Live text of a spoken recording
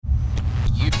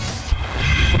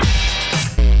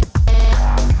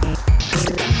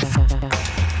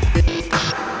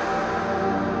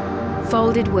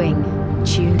Folded Wing,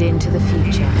 tuned into the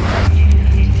future.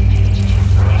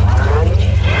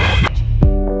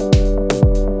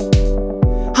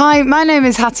 Hi, my name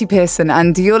is Hattie Pearson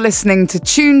and you're listening to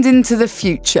Tuned Into the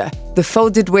Future, the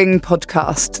Folded Wing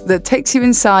podcast that takes you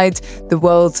inside the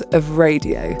world of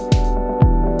radio.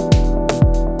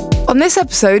 On this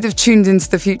episode of Tuned Into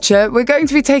the Future, we're going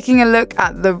to be taking a look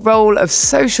at the role of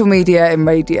social media in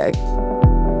radio.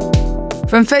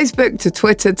 From Facebook to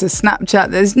Twitter to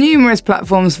Snapchat, there's numerous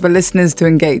platforms for listeners to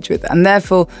engage with, and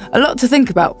therefore a lot to think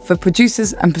about for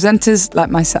producers and presenters like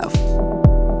myself.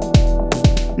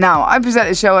 Now, I present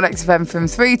a show on XFM from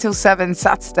 3 till 7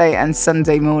 Saturday and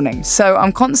Sunday mornings, so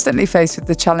I'm constantly faced with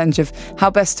the challenge of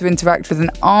how best to interact with an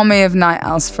army of night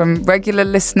owls, from regular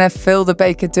listener Phil the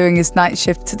Baker doing his night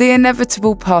shift to the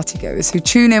inevitable partygoers who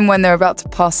tune in when they're about to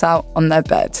pass out on their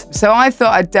bed. So I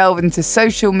thought I'd delve into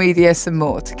social media some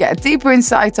more to get a deeper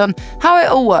insight on how it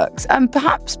all works and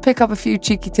perhaps pick up a few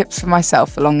cheeky tips for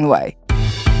myself along the way.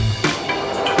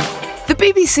 The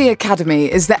BBC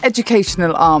Academy is the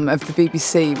educational arm of the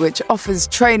BBC, which offers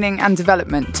training and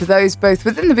development to those both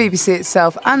within the BBC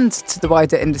itself and to the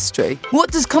wider industry.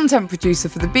 What does content producer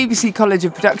for the BBC College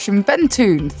of Production, Ben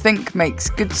Toon, think makes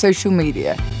good social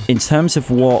media? In terms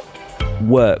of what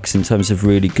works, in terms of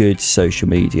really good social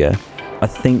media, I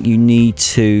think you need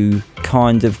to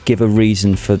kind of give a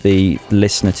reason for the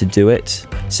listener to do it.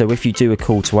 So if you do a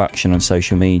call to action on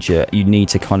social media, you need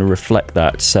to kind of reflect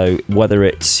that. So whether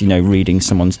it's, reading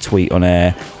someone's tweet on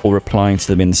air or replying to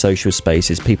them in the social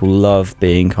spaces, people love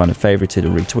being kind of favorited or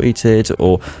retweeted,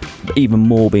 or even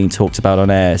more being talked about on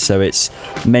air. So it's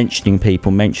mentioning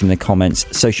people, mentioning the comments.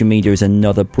 Social media is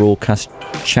another broadcast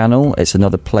channel. It's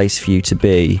another place for you to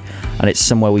be. And it's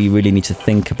somewhere where you really need to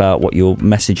think about what your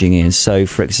messaging is. So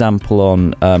for example,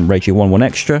 on Radio 1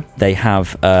 Extra, they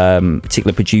have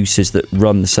particular producers that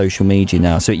run the social media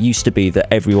now. So it used to be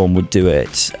that everyone would do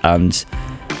it, and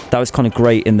that was kind of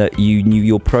great in that you knew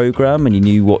your programme and you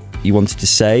knew what you wanted to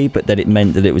say, but then it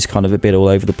meant that it was kind of a bit all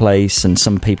over the place, and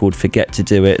some people would forget to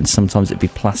do it, and sometimes it'd be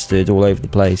plastered all over the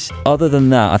place. Other than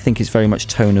that, I think it's very much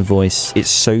tone of voice. It's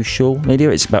social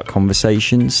media, it's about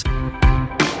conversations.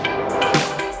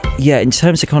 Yeah, in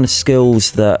terms of kind of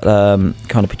skills that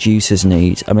kind of producers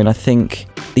need, I think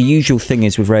the usual thing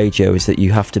is with radio is that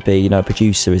you have to be, a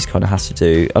producer has to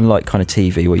do, unlike kind of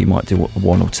TV where you might do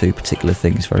one or two particular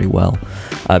things very well,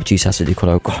 a producer has to do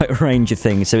quite a range of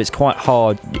things. So it's quite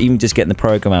hard, even just getting the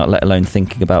programme out, let alone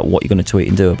thinking about what you're going to tweet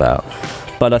and do about.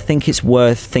 But I think it's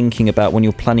worth thinking about when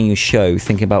you're planning your show,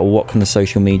 thinking about what can the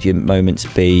social media moments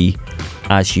be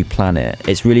as you plan it.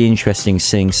 It's really interesting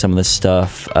seeing some of the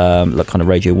stuff like kind of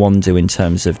Radio 1 do in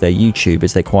terms of their YouTube,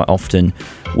 as they quite often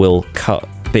will cut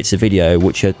bits of video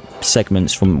which are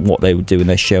segments from what they would do in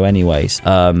their show anyways.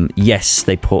 Yes,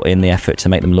 they put in the effort to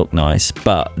make them look nice,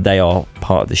 but they are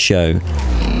part of the show.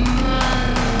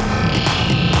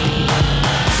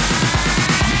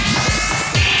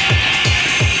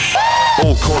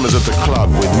 All corners of the club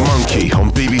with Monkey on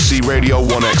BBC Radio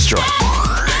 1 Extra.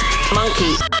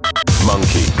 Monkey.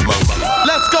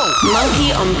 Let's go!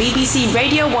 Monkey on BBC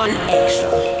Radio 1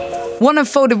 Extra. One of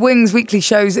Folded Wing's weekly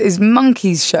shows is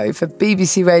Monkey's Show for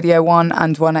BBC Radio 1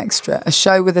 and 1 Extra, a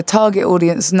show with a target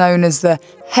audience known as the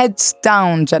Heads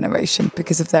Down generation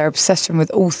because of their obsession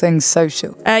with all things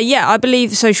social. I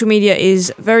believe social media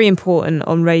is very important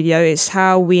on radio. It's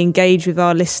how we engage with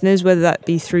our listeners, whether that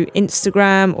be through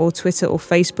Instagram or Twitter or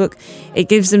Facebook. It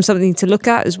gives them something to look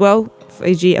at as well.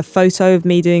 E.g. a photo of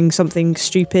me doing something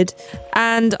stupid.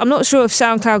 And I'm not sure if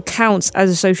SoundCloud counts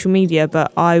as a social media,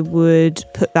 but I would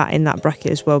put that in that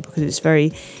bracket as well because it's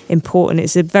very important.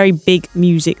 It's a very big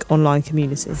music online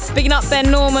community. Picking up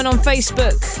Ben Norman on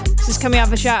Facebook. This is coming out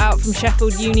of a shout out from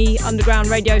Sheffield Uni underground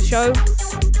radio show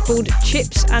called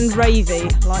Chips and Ravy.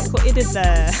 Like what you did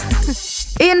there.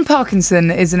 Ian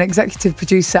Parkinson is an executive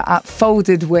producer at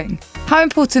Folded Wing. How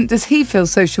important does he feel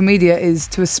social media is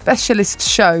to a specialist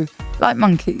show like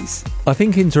Monkeys? I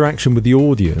think interaction with the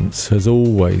audience has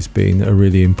always been a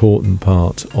really important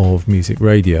part of music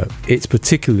radio. It's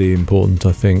particularly important,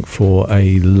 I think, for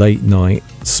a late night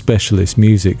specialist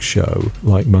music show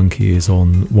like Monkey is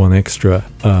on 1 Extra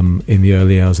in the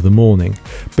early hours of the morning,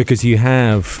 because you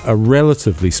have a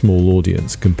relatively small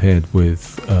audience compared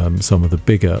with some of the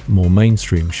bigger, more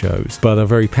mainstream shows, but a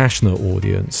very passionate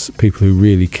audience, people who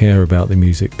really care about the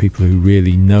music, people who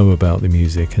really know about the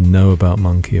music and know about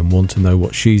Monkey and want to know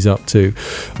what she's up to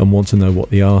and want to know what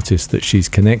the artists that she's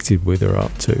connected with are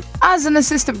up to. As an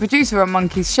assistant producer on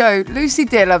Monkey's show, Lucy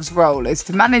Dearlove's role is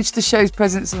to manage the show's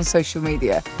presence on social media.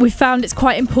 media. We found it's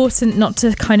quite important not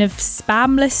to kind of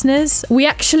spam listeners. We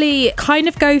actually kind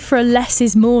of go for a less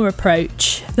is more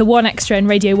approach. The 1Xtra and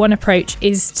Radio 1 approach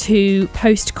is to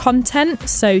post content,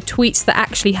 so tweets that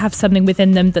actually have something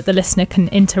within them that the listener can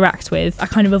interact with. I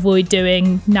kind of avoid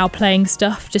doing now playing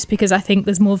stuff just because I think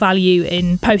there's more value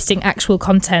in posting actual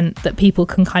content that people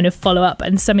can kind of follow up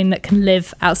and something that can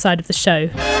live outside of the show.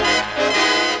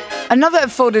 Another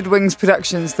of Folded Wings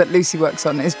productions that Lucy works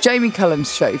on is Jamie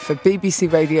Cullum's show for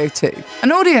BBC Radio 2,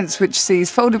 an audience which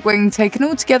sees Folded Wing take an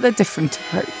altogether different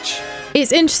approach.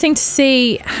 It's interesting to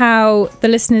see how the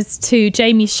listeners to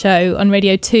Jamie's show on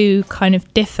Radio 2 kind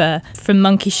of differ from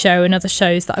Monkey's show and other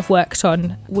shows that I've worked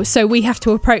on. So we have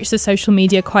to approach the social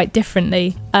media quite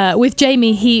differently. With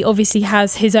Jamie, he obviously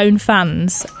has his own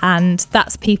fans, and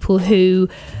that's people who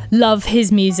love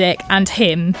his music and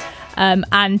him.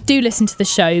 And do listen to the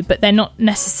show, but they're not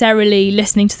necessarily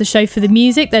listening to the show for the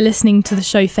music, they're listening to the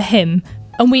show for him.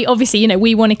 And we obviously,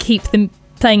 we want to keep them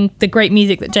playing the great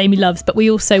music that Jamie loves, but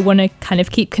we also want to kind of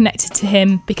keep connected to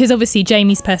him because obviously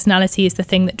Jamie's personality is the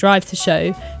thing that drives the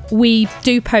show. We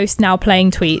do post now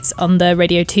playing tweets on the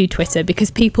Radio 2 Twitter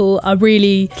because people are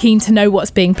really keen to know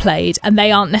what's being played, and they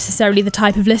aren't necessarily the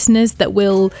type of listeners that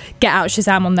will get out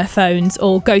Shazam on their phones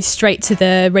or go straight to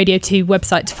the Radio 2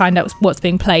 website to find out what's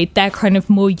being played. They're kind of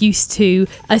more used to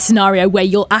a scenario where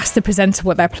you'll ask the presenter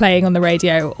what they're playing on the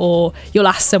radio, or you'll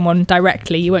ask someone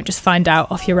directly. You won't just find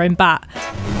out off your own bat.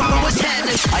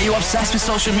 Are you obsessed with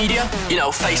social media?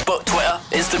 Facebook, Twitter,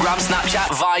 Instagram, Snapchat,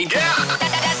 Vine? Yeah,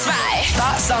 that's right.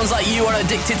 That sounds like you are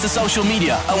addicted to social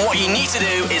media, and what you need to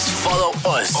do is follow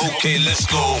us. Okay, let's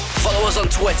go. Follow us on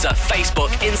Twitter, Facebook,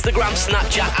 Instagram,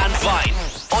 Snapchat, and Vine.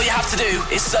 All you have to do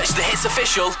is search The Hits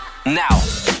Official now.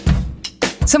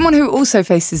 Someone who also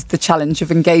faces the challenge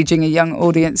of engaging a young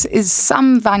audience is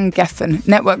Sam Van Geffen,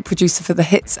 network producer for The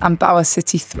Hits and Bauer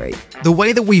City 3. The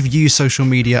way that we've used social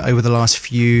media over the last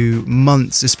few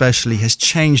months especially has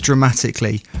changed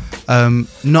dramatically,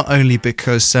 not only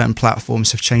because certain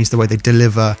platforms have changed the way they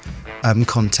deliver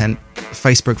content.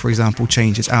 Facebook, for example,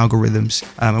 changed its algorithms,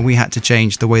 and we had to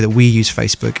change the way that we use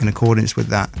Facebook in accordance with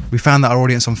that. We found that our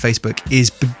audience on Facebook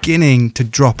is beginning to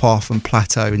drop off and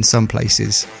plateau in some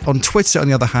places. On Twitter, on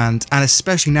the other hand, and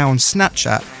especially now on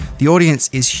Snapchat, the audience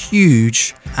is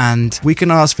huge, and we can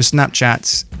ask for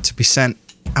Snapchats to be sent,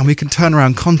 and we can turn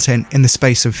around content in the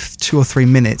space of 2 or 3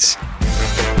 minutes.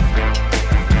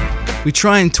 We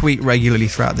try and tweet regularly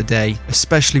throughout the day,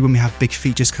 especially when we have big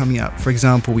features coming up. For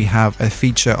example, we have a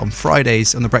feature on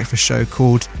Fridays on The Breakfast Show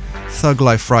called Thug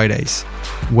Life Fridays,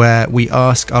 where we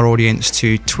ask our audience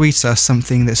to tweet us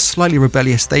something that's slightly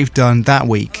rebellious they've done that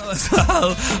week.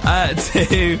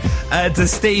 To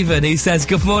Stephen, who says,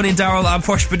 "Good morning, Daryl. I'm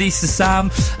Posh Producer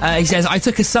Sam." He says, "I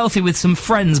took a selfie with some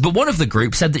friends, but one of the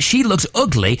group said that she looked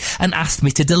ugly and asked me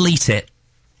to delete it.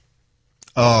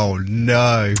 Oh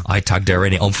no. I tagged her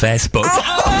in it on Facebook."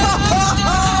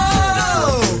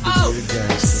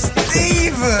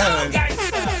 Stephen!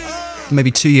 Maybe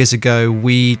 2 years ago,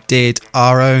 we did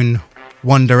our own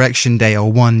One Direction Day or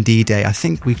 1D Day. I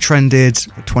think we trended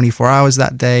 24 hours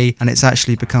that day, and it's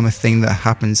actually become a thing that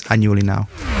happens annually now.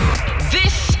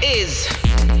 This is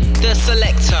The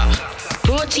Selector.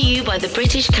 Brought to you by the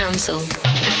British Council.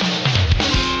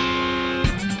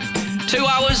 2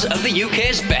 hours of the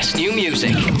UK's best new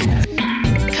music.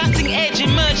 Cutting edge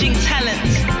emerging talent.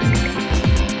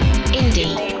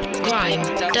 Indie, grime,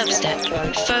 dubstep,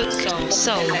 folk,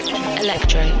 soul,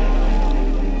 electro.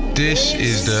 This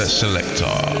is The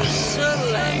Selector.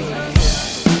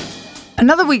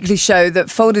 Another weekly show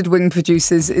that Folded Wing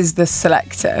produces is The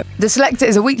Selector. The Selector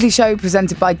is a weekly show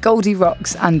presented by Goldie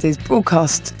Rocks and is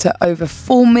broadcast to over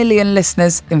 4 million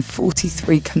listeners in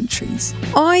 43 countries.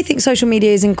 I think social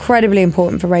media is incredibly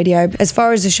important for radio. As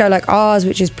far as a show like ours,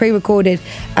 which is pre-recorded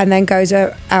and then goes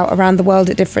out around the world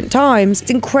at different times,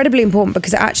 it's incredibly important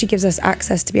because it actually gives us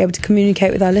access to be able to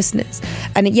communicate with our listeners.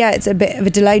 And yeah, it's a bit of a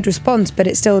delayed response, but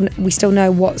we still know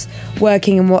what's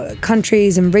working in what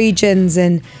countries and regions,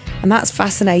 and that's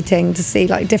fascinating to see,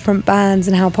 like, different bands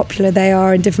and how popular they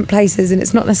are in different places, and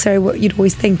it's not necessarily what you'd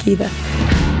always think either.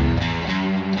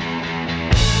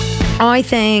 I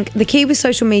think the key with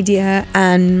social media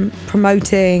and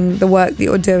promoting the work that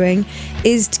you're doing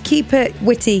is to keep it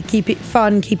witty, keep it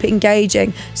fun, keep it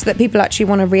engaging, so that people actually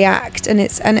want to react, and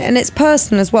it's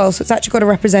personal as well. So it's actually got to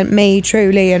represent me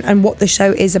truly and what the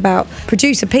show is about.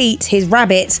 Producer Pete, his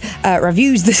rabbit,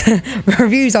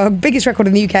 reviews our biggest record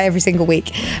in the UK every single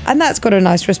week, and that's got a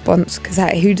nice response because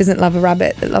who doesn't love a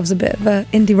rabbit that loves a bit of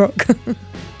indie rock?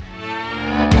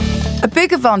 A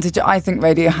big advantage I think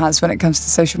radio has when it comes to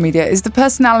social media is the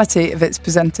personality of its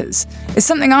presenters. It's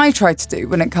something I try to do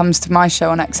when it comes to my show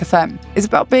on XFM. It's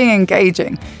about being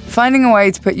engaging. Finding a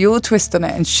way to put your twist on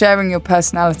it and sharing your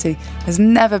personality has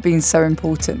never been so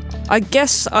important. I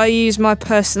guess I use my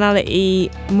personality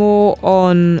more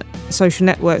on social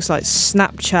networks like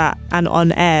Snapchat and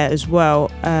on air as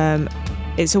well.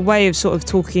 It's a way of sort of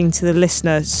talking to the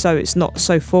listener so it's not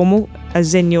so formal,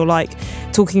 as in you're like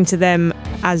talking to them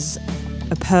as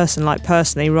a person, like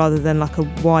personally, rather than like a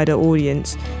wider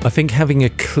audience. I think having a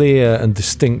clear and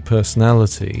distinct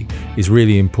personality is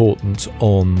really important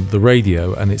on the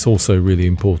radio, and it's also really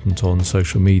important on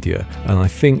social media. And I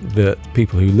think that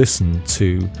people who listen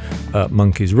to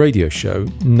Monkey's radio show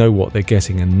know what they're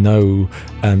getting and know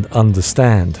and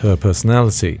understand her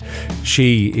personality.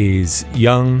 She is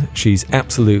young, she's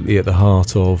absolutely at the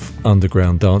heart of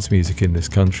underground dance music in this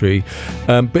country,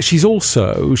 but she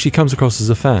comes across as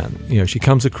a fan. You know, she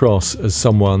comes across as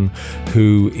someone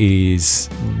who is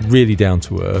really down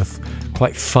to earth,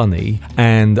 quite funny,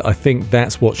 and I think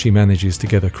that's what she manages to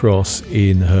get across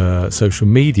in her social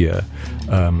media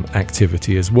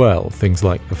activity as well. Things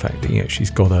like the fact that she's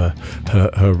got her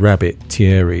rabbit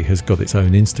Thierry has got its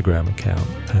own Instagram account,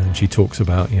 and she talks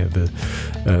about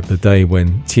the day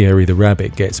when Thierry the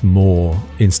rabbit gets more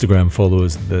Instagram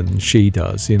followers than she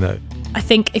does. I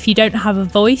think if you don't have a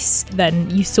voice, then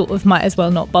you sort of might as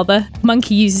well not bother.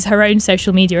 Monkey uses her own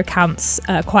social media accounts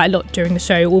quite a lot during the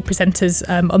show. All presenters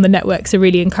on the networks are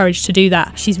really encouraged to do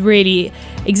that. She's really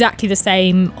exactly the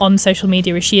same on social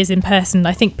media as she is in person.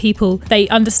 I think people, they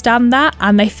understand that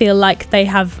and they feel like they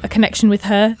have a connection with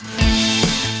her.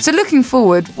 So looking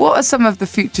forward, what are some of the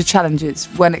future challenges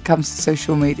when it comes to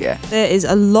social media? There is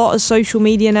a lot of social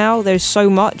media now. There's so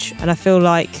much, and I feel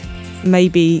like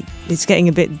maybe it's getting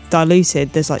a bit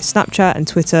diluted. There's like Snapchat and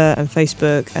Twitter and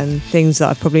Facebook and things that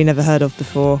I've probably never heard of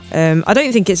before. I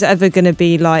don't think it's ever going to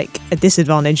be like a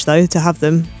disadvantage though to have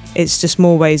them. It's just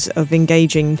more ways of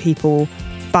engaging people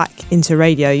back into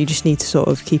radio. You just need to sort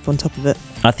of keep on top of it.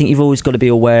 I think you've always got to be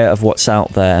aware of what's out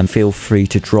there and feel free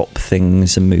to drop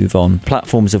things and move on.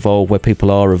 Platforms evolve where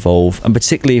people are evolve, and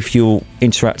particularly if you're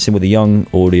interacting with a young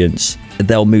audience,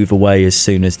 they'll move away as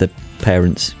soon as the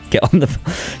parents get on them.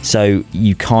 So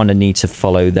you kind of need to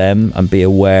follow them and be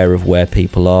aware of where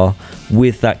people are,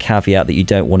 with that caveat that you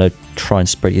don't want to try and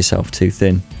spread yourself too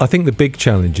thin. I think the big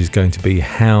challenge is going to be,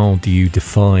 how do you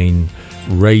define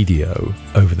radio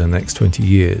over the next 20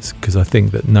 years? Because I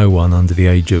think that no one under the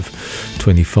age of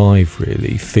 25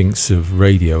 really thinks of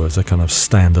radio as a kind of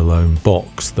standalone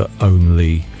box that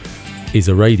only is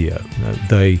a radio.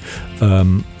 They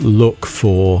look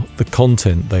for the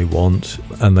content they want,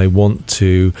 and they want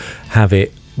to have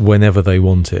it whenever they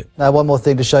want it. Now, one more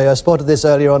thing to show you. I spotted this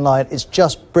earlier online. It's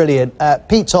just brilliant.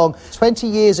 Pete Tong, 20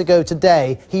 years ago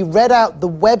today, he read out the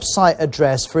website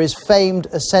address for his famed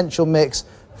Essential Mix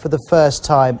for the first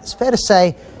time. It's fair to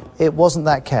say it wasn't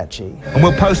that catchy. And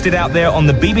we'll post it out there on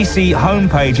the BBC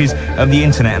homepages of the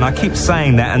internet. And I keep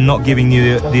saying that and not giving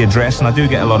you the address, and I do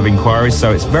get a lot of inquiries,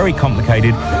 so it's very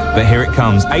complicated, but here it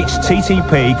comes.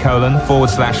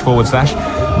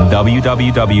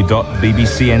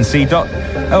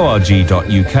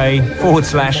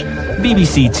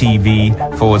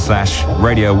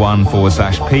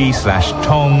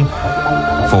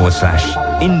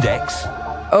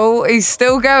 Oh, he's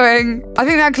still going. I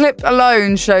think that clip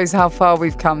alone shows how far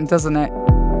we've come, doesn't it?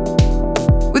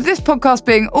 With this podcast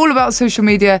being all about social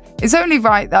media, it's only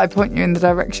right that I point you in the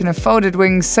direction of Folded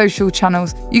Wing's social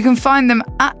channels. You can find them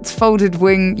at Folded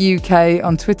Wing UK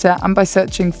on Twitter and by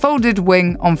searching Folded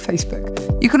Wing on Facebook.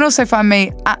 You can also find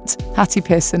me at Hattie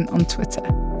Pearson on Twitter.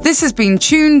 This has been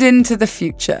Tuned Into the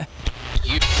Future.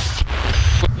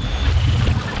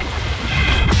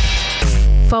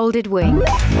 Folded Wing.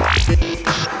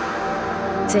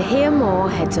 To hear more,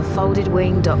 head to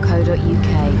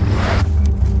foldedwing.co.uk.